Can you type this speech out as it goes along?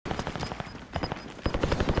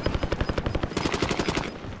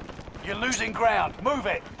You're losing ground. Move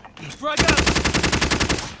it. Frag out!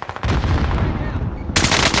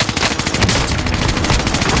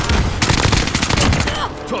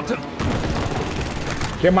 Dropped him.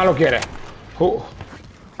 ¿Quién más lo quiere? Who?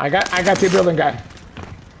 I got the building guy.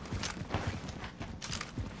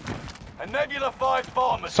 A Nebula 5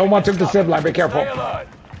 bomb. Someone took the zip line. Be careful. Stay alert.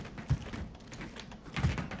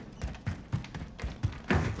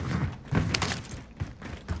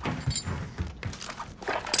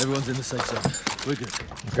 Everyone's in the safe zone. We're good.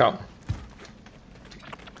 Let's go.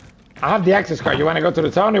 I have the access card. You want to go to the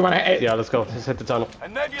tunnel? You want to? Yeah, let's go. Let's hit the tunnel. A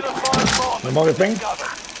Nebula 5 bomb. Remove the thing.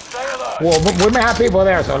 Stay alert. Well, we may have people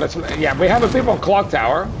there, so let's. Yeah, we have the people on Clock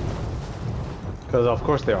Tower. Because of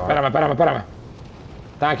course they are. Espérame.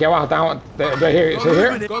 Están aquí abajo. They're here. See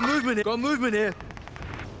here? Got movement here.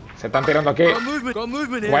 Se están tirando aquí. Got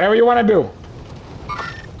movement here. Whatever you want to do.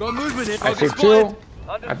 Got movement here. I see two.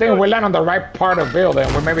 I think we land on the right part of the building.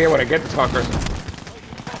 We may be able to get the fuckers.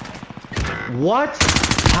 What?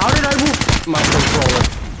 How did I move my controller?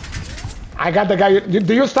 I got the guy.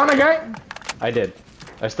 Do you stun a guy? I did.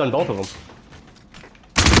 I stunned both of them.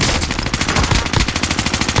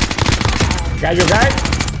 Got your guy?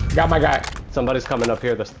 Got my guy. Somebody's coming up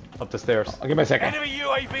here, up the stairs. Give me a second. Enemy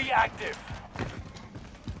UAV active.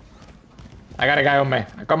 I got a guy on me.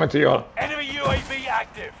 I'm coming to you all. Enemy UAV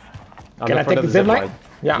active. Can I take the zip line?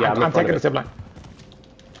 Yeah, I'm taking the zip line.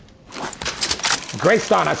 Great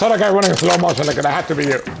stun. I saw that guy running in slow motion. Like, that had to be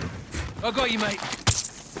you. I got you, mate.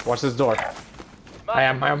 Watch this door. I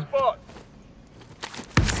am.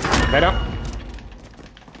 Right up.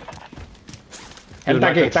 Dude,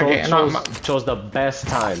 my control No, chose the best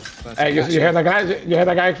time. hey, you hear that guy? You hear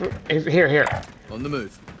that guy? He's here. On the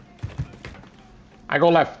move. I go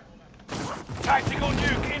left. Tactical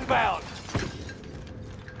nuke inbound.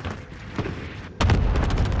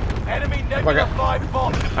 Enemy Nebula 5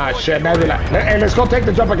 bomb. Ah, shit, Nebula. Hey, let's go take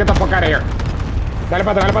the jump and get the fuck out of here. Dale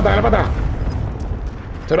para atrás.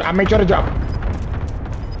 So I made sure to jump.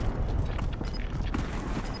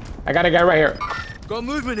 I got a guy right here. Got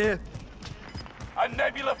movement here. A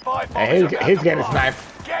Nebula 5 bomb. Hey, he's getting sniped.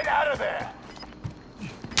 Get out of there.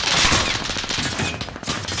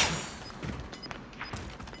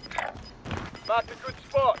 Mark a good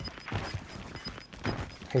spot.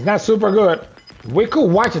 He's not super good. We could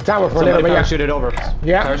watch the tower for a little Somebody bit. parachute it over.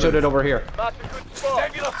 Yeah. Parachute it over here. Mark a good spot.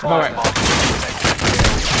 Nebula 5 Alright. bomb.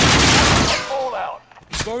 Fallout.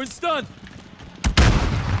 Scoring stun.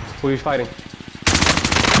 Who are you fighting?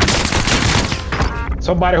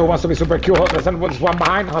 Somebody who wants to be super cute. There's one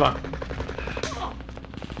behind. Hold on.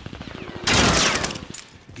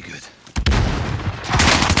 You good?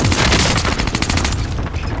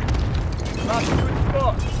 Mark a good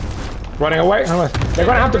spot. Running away. They're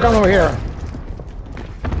gonna have to come over here.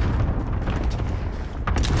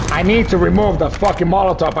 I need to remove the fucking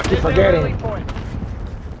Molotov. I keep forgetting.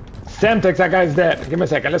 Semtex, that guy's dead. Give me a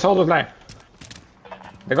second. Let's hold this line.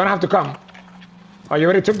 They're gonna have to come. Oh, you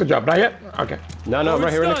already took the job, not yet? Okay. No, I'm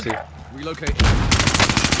right here next to you. Relocate.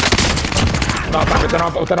 No, papi,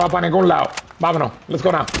 usted no va para ningún lado. Vámonos. Let's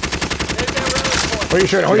go now. Who are you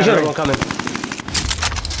shooting? Who are you shooting? Everyone coming.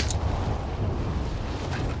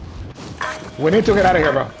 We need to get out of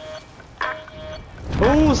here, bro.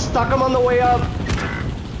 Ooh, stuck him on the way up.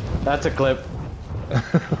 That's a clip.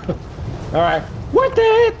 Alright. What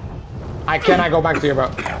the? I cannot go back to you, bro.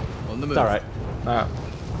 On the move. It's alright.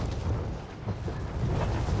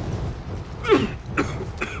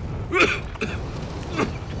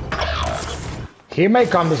 He may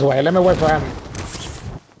come this way. Let me wait for him.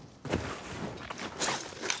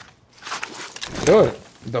 Dude,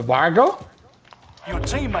 the Vargo? Your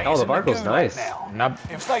teammate Oh, is the in the Vargo's gulag nice. now. Nope.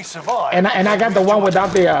 If they survive, And I got the one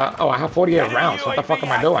without the oh, I have 48 rounds. What the fuck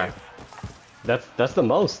am I doing? That's the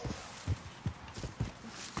most.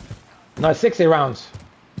 No, 60 rounds.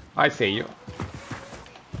 I see you.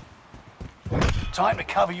 Time to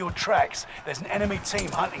cover your tracks. There's an enemy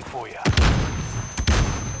team hunting for you.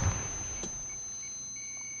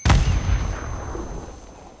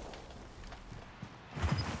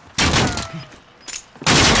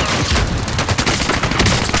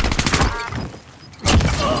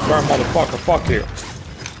 Burn, motherfucker. Fuck you.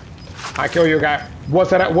 I kill you, guy.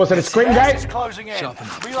 Was it a screen guy? Gas is closing in. Sharpen.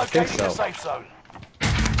 Relocating so. the safe zone.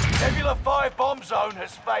 Nebula 5 bomb zone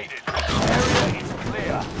has faded. Area is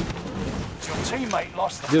clear. Your teammate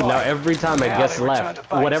lost the Dude, fight. now every time I Now guess they return left, to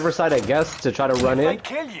base. whatever side I guess to try to run If they in,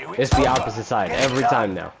 kill you, it's the over. opposite side. Get it Every done.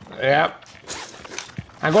 time now. Yep.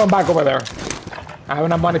 I'm going back over there. I have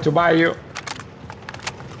enough money to buy you.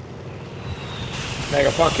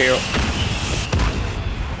 Nigga, fuck you.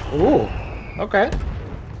 Ooh. Okay.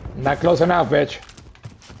 Not close enough, bitch.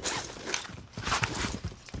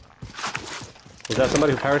 that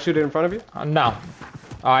somebody who parachuted in front of you? No.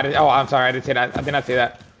 Oh, I'm sorry. I didn't see that. I did not see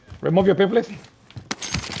that. Remove your pin, please.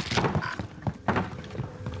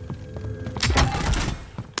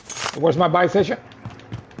 Where's my buy station?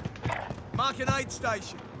 Mark an aid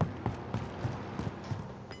station.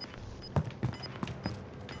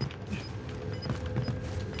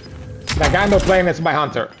 That guy on the plane is my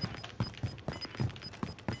hunter.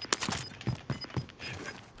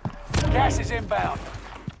 Gas is inbound.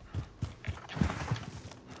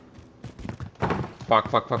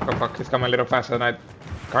 Fuck. He's coming a little faster than I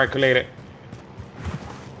calculated.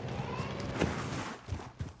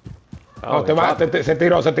 Oh, te va, se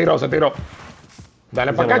tiró.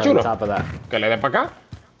 Dale para acá, chulo. Que le dé para acá.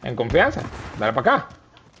 En confianza. Dale para acá.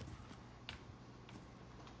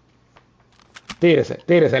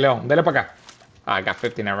 Tírese, León. Dale para acá. Oh, I got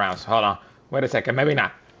 59 rounds. Hold on. Wait a second. Maybe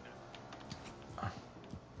not.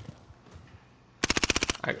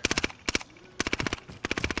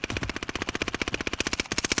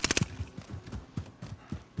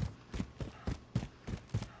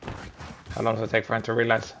 How long does it take for him to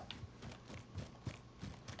realize?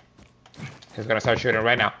 He's gonna start shooting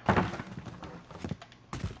right now.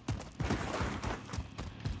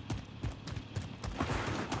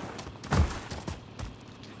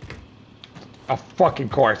 A fucking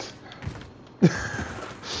course.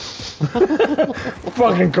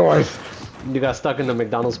 Fucking course. You got stuck in the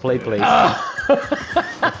McDonald's plate place.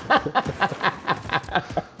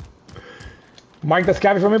 Mark the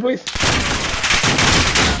scabby for me, please.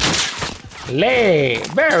 Late,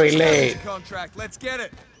 very late. Contract. Let's get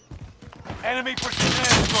it. Enemy precision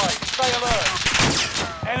airstrike. Stay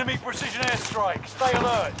alert. Enemy precision airstrike. Stay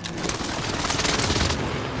alert.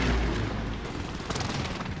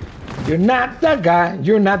 You're not that guy.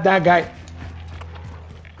 You're not that guy.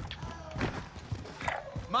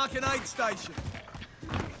 Mark an aid station.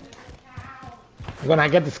 I'm gonna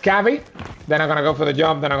get the scabby, then I'm gonna go for the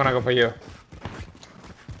jump, then I'm gonna go for you.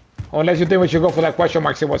 Unless you think we should go for that question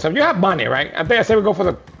mark, see what's up. You have money, right? I think I said we go for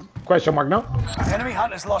the question mark, no? Enemy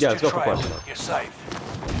hunters lost Yeah, your let's go for trail. question mark. You're safe.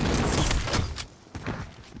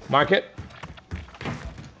 Mark it.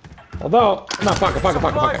 Although, no, fuck it.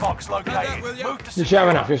 Supply box Got that, located. will you? Move to You're sure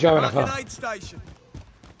enough, you're sure Mark enough. an Huh? aid station.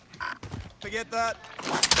 Forget that.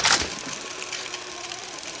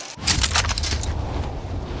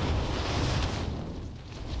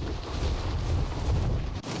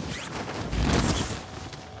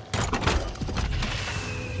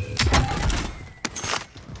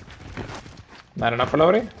 Not enough for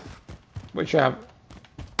loading? We should have...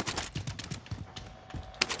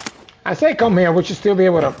 I say come here, we should still be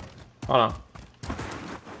able to... Hold on.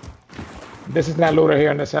 This is not looter here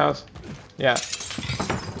in this house. Yeah.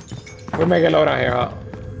 We'll make a load out here, huh?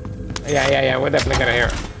 Yeah, we're definitely gonna hear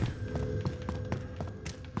it.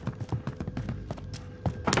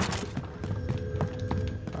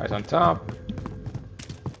 Alright, on top.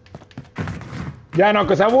 Yeah, no,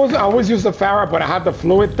 because I always use the Farah, but I have the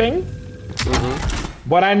fluid thing.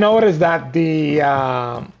 But I noticed that the...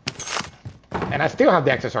 and I still have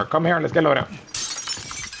the accessory. Come here, let's get loaded.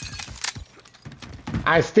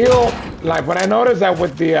 I still... Like, what I noticed that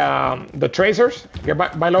with the tracers... Get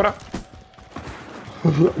by Loda.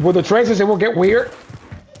 With the tracers, it will get weird.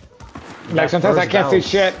 Like, sometimes I can't see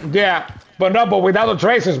shit. Yeah. But no, but without the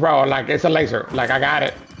tracers, bro, like, it's a laser. Like, I got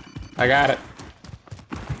it.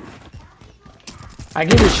 I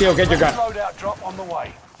give you a shield, get your gun. Loadout drop on the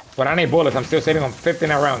way. But I need bullets. I'm still sitting on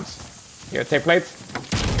 59 rounds. Here, take plates.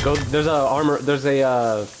 Go. There's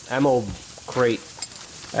a ammo crate.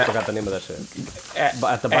 I forgot the name of that shit.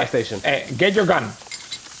 But at the buy station. Get your gun.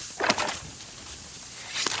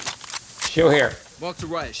 Shield here. Mark the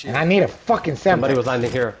right, shit. And I need a fucking Somebody Semtex. was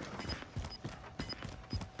landing here.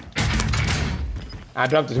 I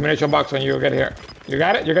dropped this munition box when you get here. You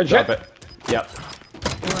got it? You got shit? Drop it. Yep.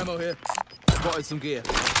 More ammo here. Spotted some gear.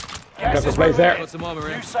 Gas Got the is place moving there. in. Got some armor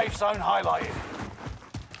in. New safe zone highlighted.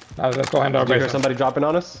 Let's go handle our Did you hear business. somebody dropping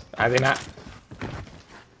on us? I did not.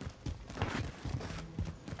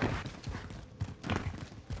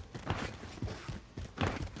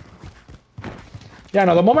 Yeah,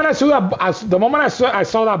 no. The moment I saw that, I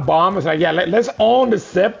saw that bomb, it's like, yeah, let's own the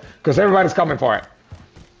zip because everybody's coming for it.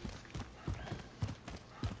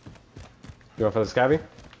 You going for the scabby?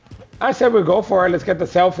 I said we go for it. Let's get the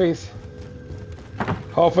selfies.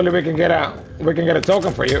 Hopefully we can get a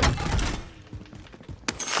token for you.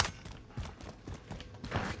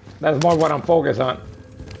 That's more what I'm focused on.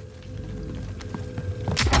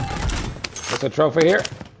 There's a trophy here.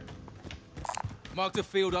 Mark the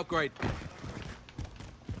field upgrade.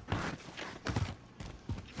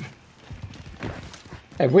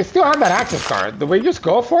 If we still have that access card, do we just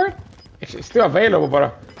go for it? it's still available,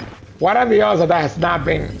 but what are the odds that that has not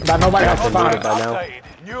been, that nobody has found it? by now. Updated.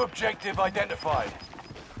 New objective identified.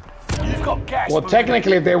 You've got gas. Well, moving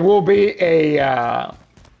technically, there will be a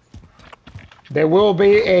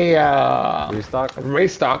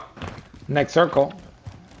Restock. next circle.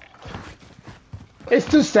 It's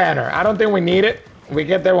too standard. I don't think we need it. We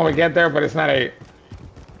get there when we get there, but it's not a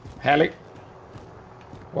heli.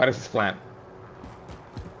 What is his plan?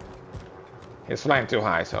 He's flying too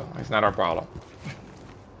high, so it's not our problem.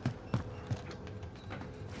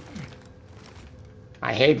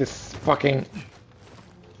 I hate this fucking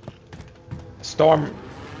storm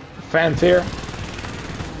fence here.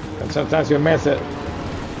 And sometimes you miss it.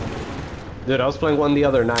 Dude, I was playing one the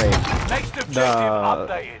other night. Next objective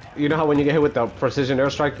updated. You know how when you get hit with the precision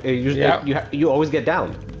airstrike, you always get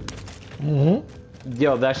down.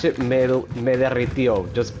 Yo, that shit me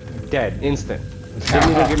derritió, just dead, instant.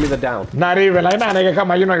 Didn't even give me the down. Not even like, nah, nigga,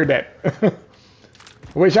 come on, you know you're dead.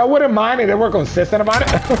 Which I wouldn't mind if they were consistent about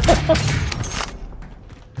it.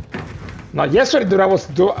 Now, yesterday, dude, I was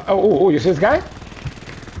doing. Oh, you see this guy?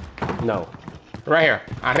 No. Right here.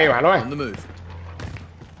 Arriba, lo On the ves. move.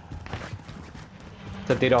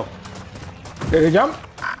 Se tiró. Did he jump?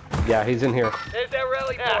 Yeah, he's in here. There's their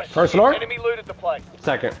rally point. First floor? Enemy looted the place.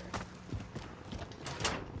 Second.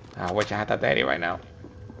 I wish I had that daddy right now.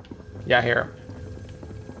 Yeah, here.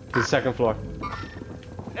 He's second floor.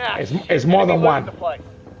 Ah, It's more enemy than looted one. the place.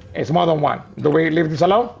 It's more than one. Do we leave this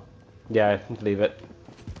alone? Yeah, leave it.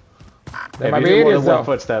 There If might you be do more idiots, than one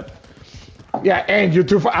though. footstep. Yeah, and you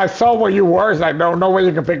too. I saw where you were. It's like, no way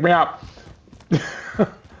you can pick me up.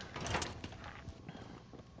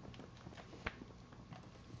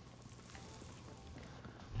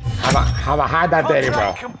 Have I had that daddy, bro?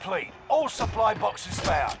 Contract complete. All supply boxes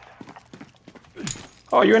found.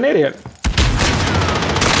 Oh, you're an idiot.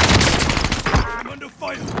 I'm under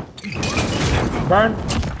fire. Burn.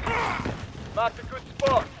 Marked a good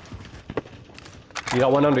spot. You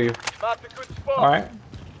got one under you. Marked a good spot. All right.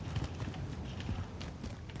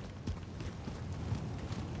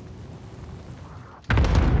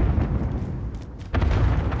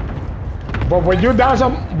 But when you down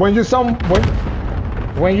when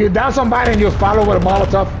you down somebody and you follow with a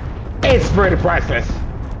Molotov, it's pretty priceless.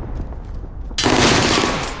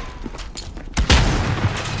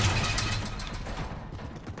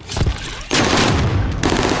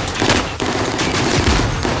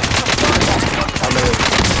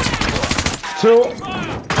 Two.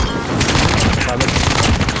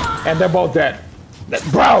 And they're both dead.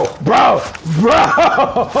 Bro!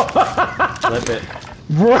 Flip it.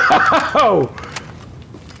 Bro!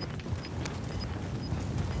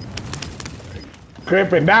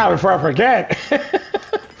 Creeping down before I forget.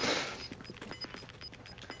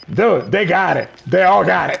 Dude, they got it. They all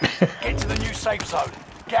got it. Get to the new safe zone.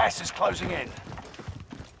 Gas is closing in.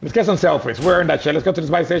 Let's get some selfies. We're in that shit. Let's go to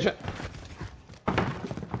the buy station.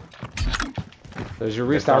 There's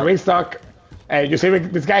your Start restock. restock. Hey, you see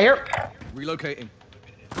this guy here? Relocating.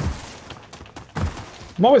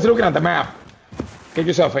 I'm always looking at the map. Get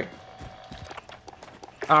your selfie.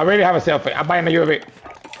 I already have a selfie. I'm buying a UAV.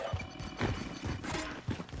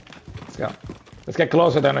 Let's go. Let's get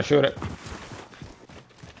closer then I shoot it.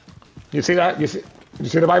 You see that? You see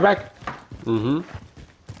the buyback? Mm-hmm.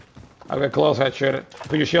 I'll get closer and shoot it.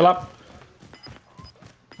 Put your shield up.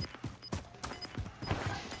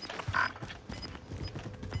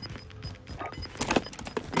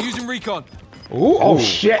 I'm using recon. Ooh, oh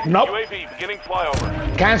shit, nope. UAV beginning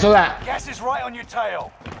flyover. Cancel that. Gas is right on your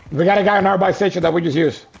tail. We got a guy on our buy station that we just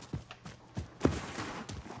used.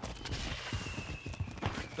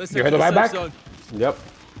 Let's You head heard the to buyback? safe zone. Yep.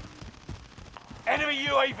 Enemy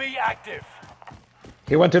UAV active.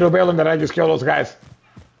 He went to the building that I just killed those guys.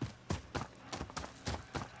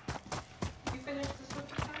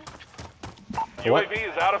 What? UAV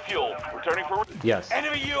is out of fuel. Returning for... Yes.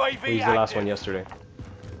 Enemy UAV We used active. the last one yesterday.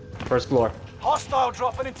 First floor. Hostile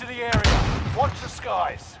dropping into the area. Watch the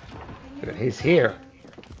skies. He's here.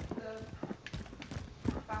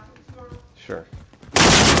 Sure.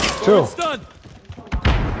 Two. Stun.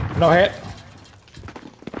 No hit.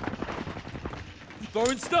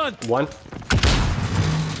 Throwing stun. One.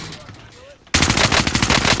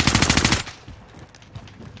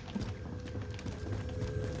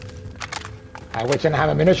 I wish I didn't have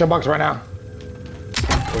a munition box right now.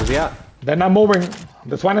 Where's he at? They're not moving.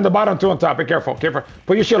 There's one in the bottom, two on top. Be careful, careful.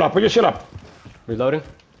 Put your shield up, put your shield up. Reloading.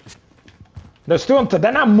 There's two on top.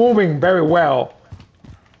 They're not moving very well.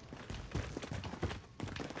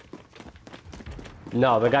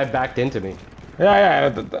 No, the guy backed into me. Yeah.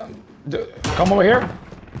 Come over here.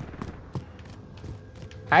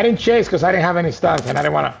 I didn't chase because I didn't have any stuns and I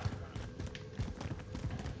didn't want to.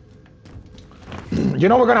 You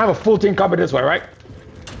know we're gonna have a full team cover this way, right?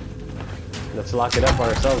 Let's lock it up on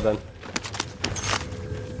ourselves then.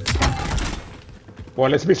 Well,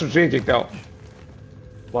 let's be strategic though.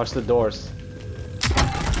 Watch the doors.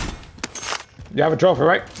 You have a trophy,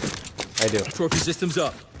 right? I do. Trophy system's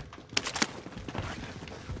up.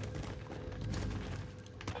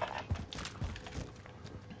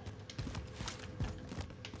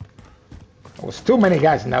 There was too many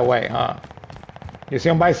guys in that way, huh? You see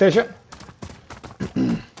him by station?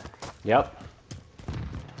 Yep.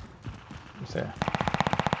 Let's see.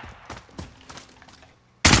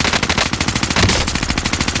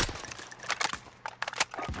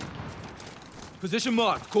 Position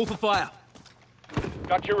marked. Call for fire.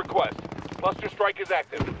 Got your request. Cluster strike is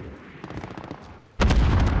active.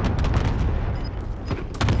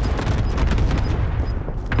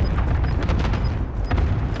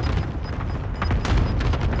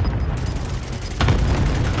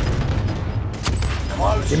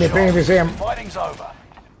 Close Give me a ping if you see him. Fighting's over.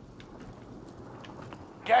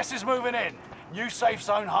 Gas is moving in. New safe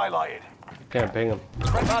zone highlighted. Can't ping him.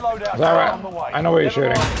 Friendly loadout Is that on the way. right? I know where you're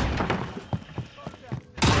Never shooting. mind.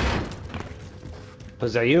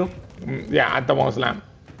 Was that you? Yeah, at the one slam.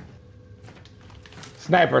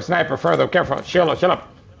 Sniper, sniper, further, careful. Chill up.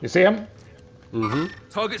 You see him? Mm-hmm.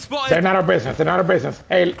 Target They're spotted. not our business. They're not our business.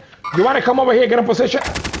 Hey, you want to come over here, get in position?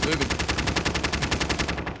 Moving.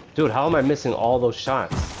 Dude, how am I missing all those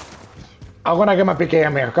shots? I'm gonna get my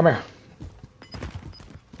PKM here. Come here.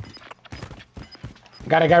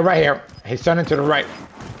 Got a guy right here. He's turning to the right.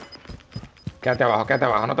 Quédate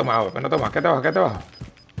abajo, no te muevas, no te muevas, quédate abajo.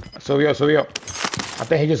 Subió. I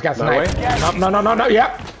think he just got sniped. No,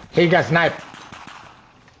 yeah. He got sniped.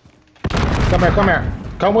 Come here.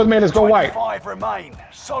 Come with me, let's go white. 5 remain.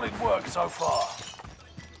 Solid work so far.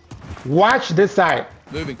 Watch this side.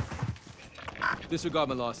 Moving. Disregard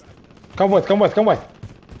my last. Come with.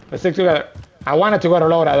 Let's stick together. I wanted to go to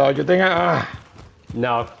Loda though. You think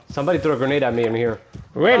No, somebody threw a grenade at me in here.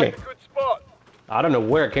 really? Good spot. I don't know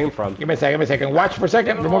where it came from. Give me a second. Watch for a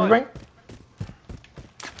second. Remove the ring.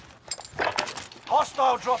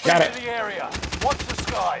 Hostile dropping Got into it. the area. Watch the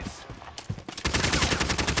skies.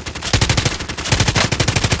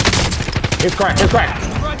 He's cracked.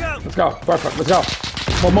 Frag out. Let's go. Perfect. Let's go.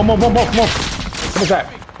 Move. Come inside.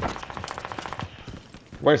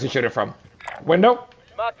 Where's he shooting from? Window?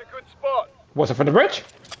 Marked a good spot. Was it from the bridge?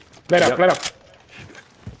 Let up.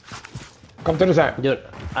 Come to the side. Dude,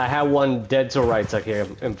 I have one dead to rights up here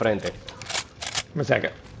enfrente. Give me a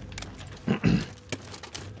second.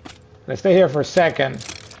 Let's stay here for a second.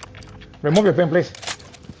 Remove your pin, please.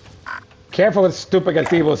 Careful with stupid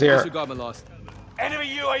gazebos here. Disregard my last.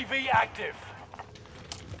 Enemy UAV active.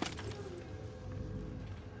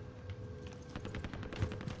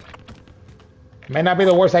 May not be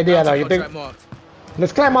the worst idea though. You Contract think? marked.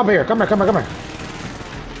 Let's climb up here. Come here.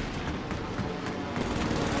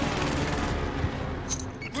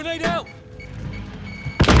 Grenade out.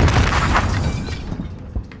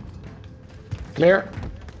 Clear.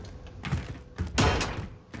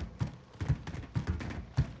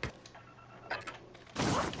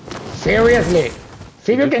 Seriously.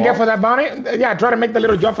 See if you can get for that bounty. Yeah, try to make the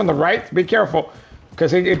little jump from the right. Be careful,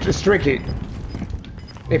 because it's tricky.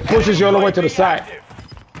 It pushes you all the way to the UAV side.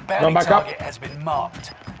 active. Bounty back up. target has been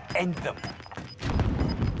marked. End them.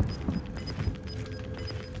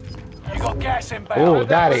 You got gas inbound. Ooh,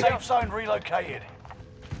 daddy. Safe zone relocated.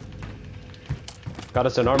 Got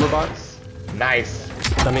us an armor box. Nice.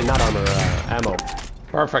 I mean, not armor, ammo.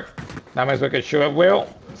 Perfect. That means we can shoot at will.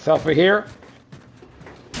 Selfie here.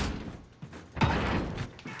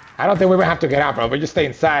 I don't think we will have to get out, bro. We just stay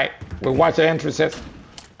inside. We'll watch the entrances.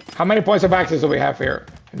 How many points of access do we have here?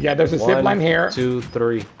 Yeah, there's a zip line here. 1, 2,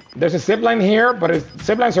 3. There's a zip line here, but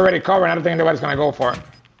zip line's already covered. I don't think anybody's gonna go for it.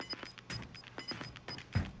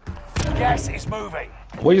 Gas is moving.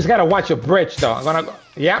 We just gotta watch a bridge, though. I'm gonna go.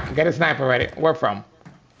 Yeah, get a sniper ready. Where from?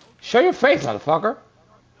 Show your face, motherfucker.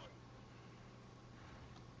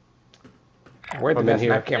 Where did From that in here.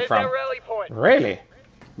 snipe came There's from? their rally point. Really?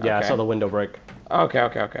 Yeah, Okay. I saw the window break.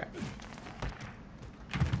 Okay.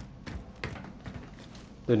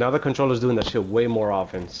 Dude, now the controller's doing that shit way more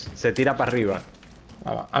often. Se tira para arriba.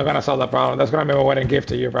 I'm gonna solve that problem. That's gonna be my wedding gift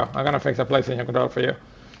to you, bro. I'm gonna fix a PlayStation controller for you.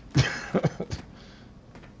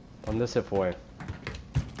 ¿Dónde se fue?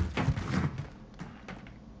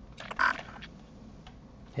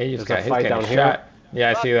 He just There's a got fight he's down getting here. shot. Yeah,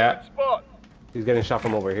 I see that. Good spot. He's getting shot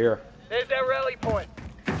from over here. There's their rally point.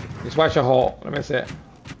 Just watch a hole. Let me see it.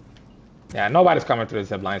 Yeah, nobody's coming through the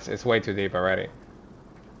zip lines. It's way too deep already.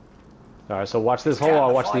 Alright, so watch this hole.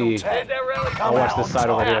 I'll watch the... There's their rally I'll point. watch this side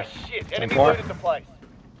over Ah, here. shit. Enemy four. looted the place.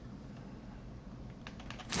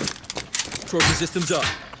 Trophy system's up.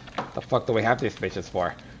 The fuck do we have these bitches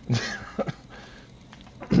for?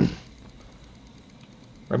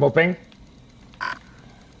 Remote ping?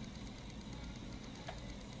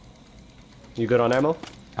 You good on ammo?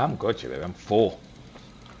 I'm good, baby. I'm full.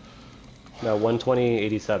 No,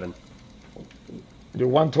 120.87. You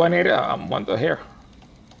 120? I'm one to here.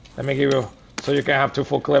 Let me give you so you can have 2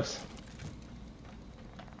 full clips.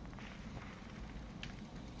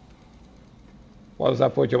 What does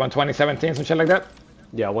that put you? 120, 17, some shit like that?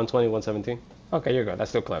 Yeah, 120, 117. Okay, you're good.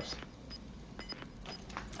 That's 2 clips.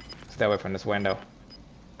 Stay away from this window.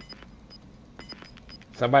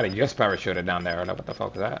 Somebody just parachuted down there. What the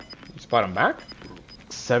fuck was that? You spot him back?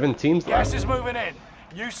 7 teams Gas left. is moving in.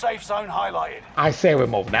 New safe zone highlighted. I say we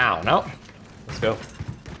move now, no? Let's go.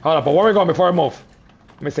 Hold up, but where are we going before we move?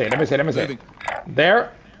 Let me see, let me see, let me see. Moving.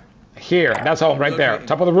 There, here, that's home, right there. Locating.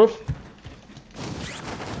 Top of the roof.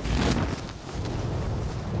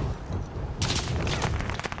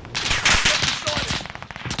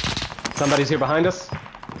 Somebody's here behind us.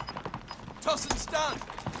 Tossing stun.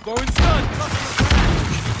 Going stun.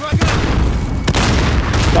 Frag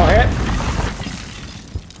out. Go ahead.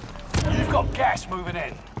 You've got gas moving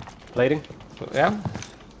in. Plating. Yeah.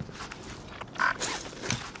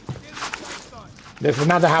 This is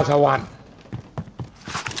not the house I want.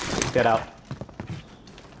 Get out.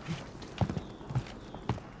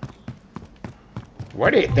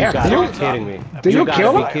 Where did You damn, gotta do be you, kidding me. did you gotta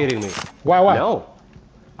kill be him? kidding me. Why, what? No.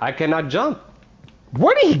 I cannot jump.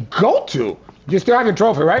 Where did he go to? You still have your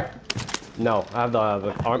trophy, right? No, I have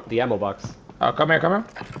the ammo box. Oh, come here, come here.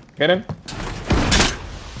 Get in.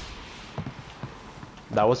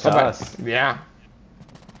 That was to Somebody. us. Yeah.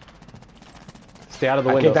 Stay out of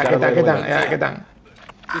the window. Get Stay out down, of get the down, window. yeah, get down.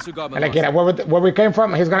 Disregard my And last. again, where we came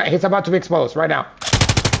from, he's about to be exposed right now.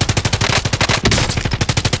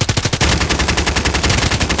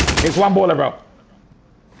 He's 1 bullet, bro.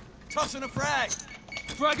 Tossing a frag.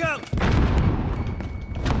 Frag out.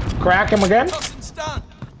 Crack him again. Tossing stun.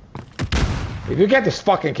 If you get this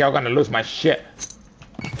fucking kill, I'm gonna lose my shit.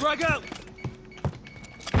 Frag out.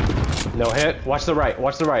 No hit. Watch the right.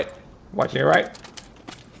 Watch the right. Watching you right.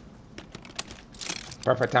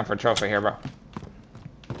 Perfect time for a trophy here, bro.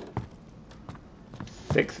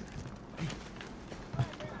 6.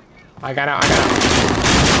 I got out.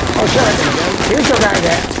 Oh shit! Here's your guy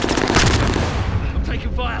there. I'm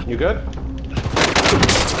taking fire. You good?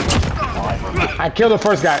 I killed the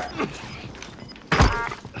first guy.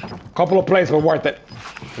 Couple of plays were worth it.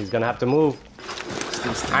 He's gonna have to move.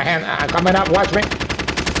 I'm coming up. Watch me.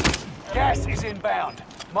 Gas is inbound.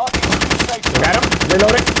 Marking new safe zone. Got him.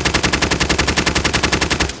 Reloading.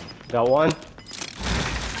 Got one.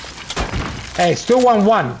 Hey, it's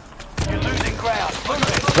 2-1-1. You're losing ground. Move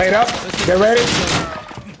it. Played up. Get ready.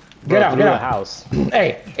 Get out. Through Get the out. house.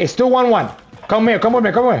 Hey, it's 2-1-1. Come here. Come with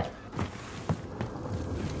me. Come with me.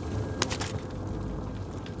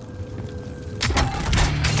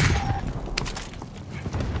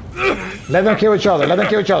 Let them kill each other. Let them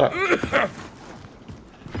kill each other.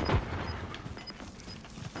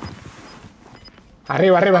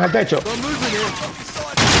 Arriba, arriba, en el techo. Got movement here.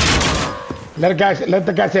 Let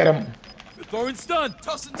the guys hit him. Throwing stun.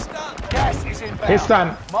 Tossing stun. Gas is inbound. He's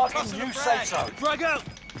stunned. Marking new safe zone. Frag out.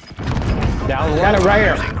 Down Got one. it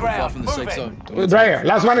right Losing here. Far ground. from the Move safe it. zone. Right here.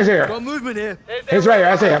 Last one is here. Got movement here. He's right here.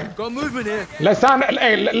 I see him. Got movement here. Let's stun.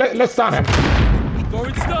 Hey, let's stun him.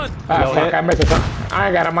 Throwing stun. Ah, No fuck. hit. I missed it.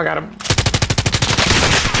 I got him. I got him.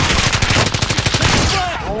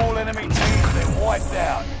 All enemy teams been wiped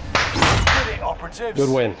out. Did it, operatives. Good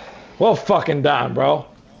win. Well fucking done, bro.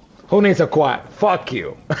 Who needs a quad? Fuck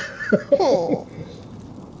you.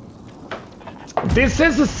 This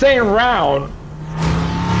is the same round.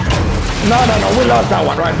 No, we lost that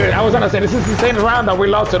one right there. I was gonna say this is the same round that we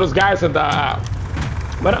lost to those guys at the.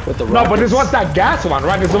 But With the no, but this rockets. was that gas one,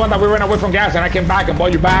 right? This is the one that we ran away from gas and I came back and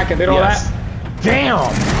brought you back and did all Yes. that. Damn,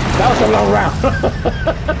 that was a long round.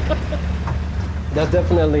 That's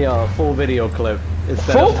definitely a full video clip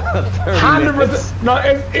instead Full? of 30 100%. minutes. No,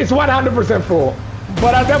 it's 100% full.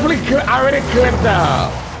 But I definitely I already clipped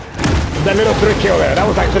the little 3 kill there. That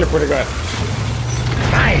was actually pretty good.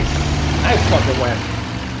 Nice fucking win.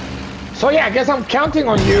 So yeah, I guess I'm counting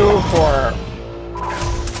on you for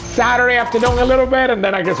Saturday afternoon a little bit, and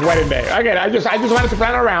then I guess wedding day. Again, I just wanted to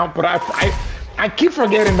plan around, but I keep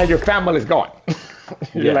forgetting that your family's going.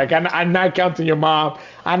 You're Yeah. like, I'm not counting your mom.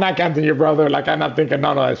 I'm not counting your brother. Like, I'm not thinking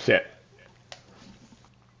none of that shit.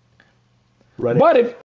 Run it. But if